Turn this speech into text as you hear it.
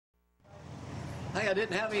Hey, I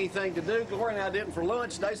didn't have anything to do. Gloria and I didn't for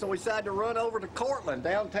lunch today, so we decided to run over to Cortland.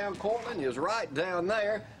 Downtown Cortland is right down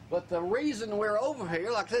there. But the reason we're over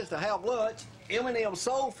here, like this, to have lunch, M&M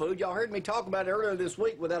Soul Food, y'all heard me talk about it earlier this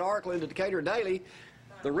week with that article in the Decatur Daily.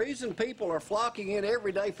 The reason people are flocking in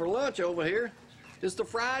every day for lunch over here is the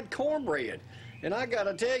fried cornbread. And I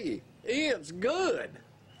gotta tell you, it's good.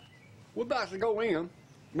 We're about to go in,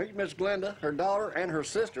 meet Miss Glenda, her daughter, and her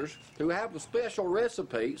sisters, who have a special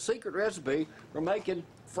recipe, secret recipe, for making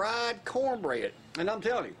fried cornbread. And I'm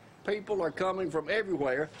telling you, people are coming from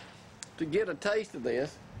everywhere to get a taste of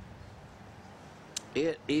this.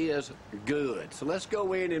 It is good. So let's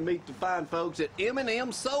go in and meet the fine folks at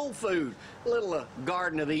M&M Soul Food, a little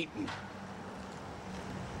Garden of Eden.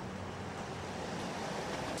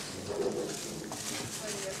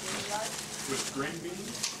 With green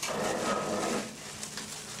beans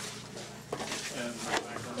and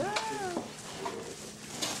macaroni.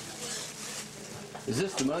 Is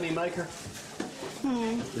this the money maker?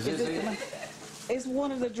 Is this it? It's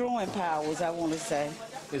one of the drawing powers, I want to say.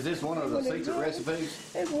 Is this one of the secret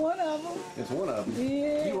recipes? It's one of them. It's one of them.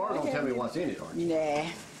 Yeah. You are going to tell me what's in it, aren't you? Nah.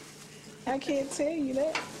 I can't tell you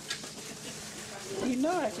that. You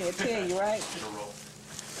know I can't tell you, right?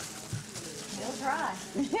 We'll try.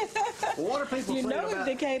 Well, what are people You saying know about...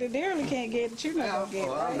 if Decatur Dairy can't get it, you're not going to get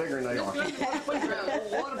it, I'm right? bigger than they are.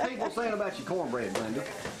 What are people saying about your cornbread, Glenda?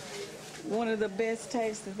 One of the best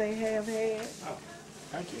tastes that they have had. Oh,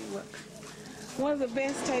 thank you. One of the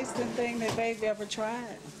best tasting things that they've ever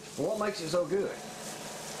tried. Well, what makes it so good?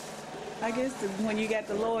 I guess when you got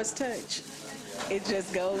the Lord's touch, it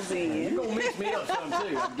just goes in. You're going to mix me up some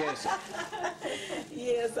too, I'm guessing.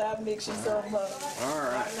 Yes, I'll mix you some up. All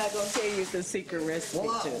right. I'm not going to tell you it's a secret recipe,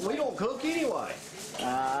 Well, too. we don't cook anyway.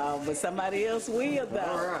 But somebody else will, though.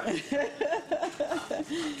 All right.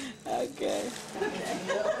 Okay.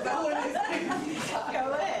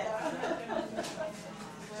 Go ahead.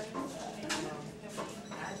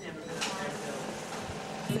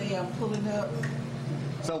 See, I'm pulling up.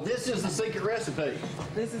 So this is the secret recipe.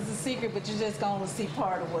 This is the secret, but you're just going to see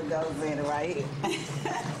part of what goes in it right here.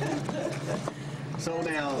 So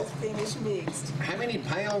now, It's finished mixed. how many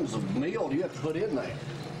pounds of meal do you have to put in there?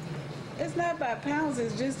 It's not by pounds,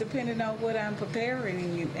 it's just depending on what I'm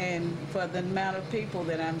preparing and for the amount of people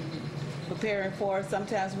that I'm preparing for.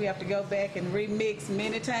 Sometimes we have to go back and remix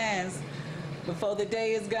many times before the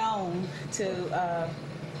day is gone to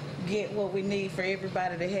get what we need for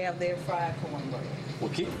everybody to have their fried cornbread.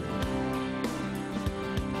 Well, keep...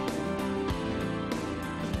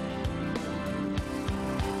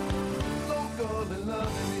 Local and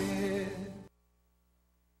loving me.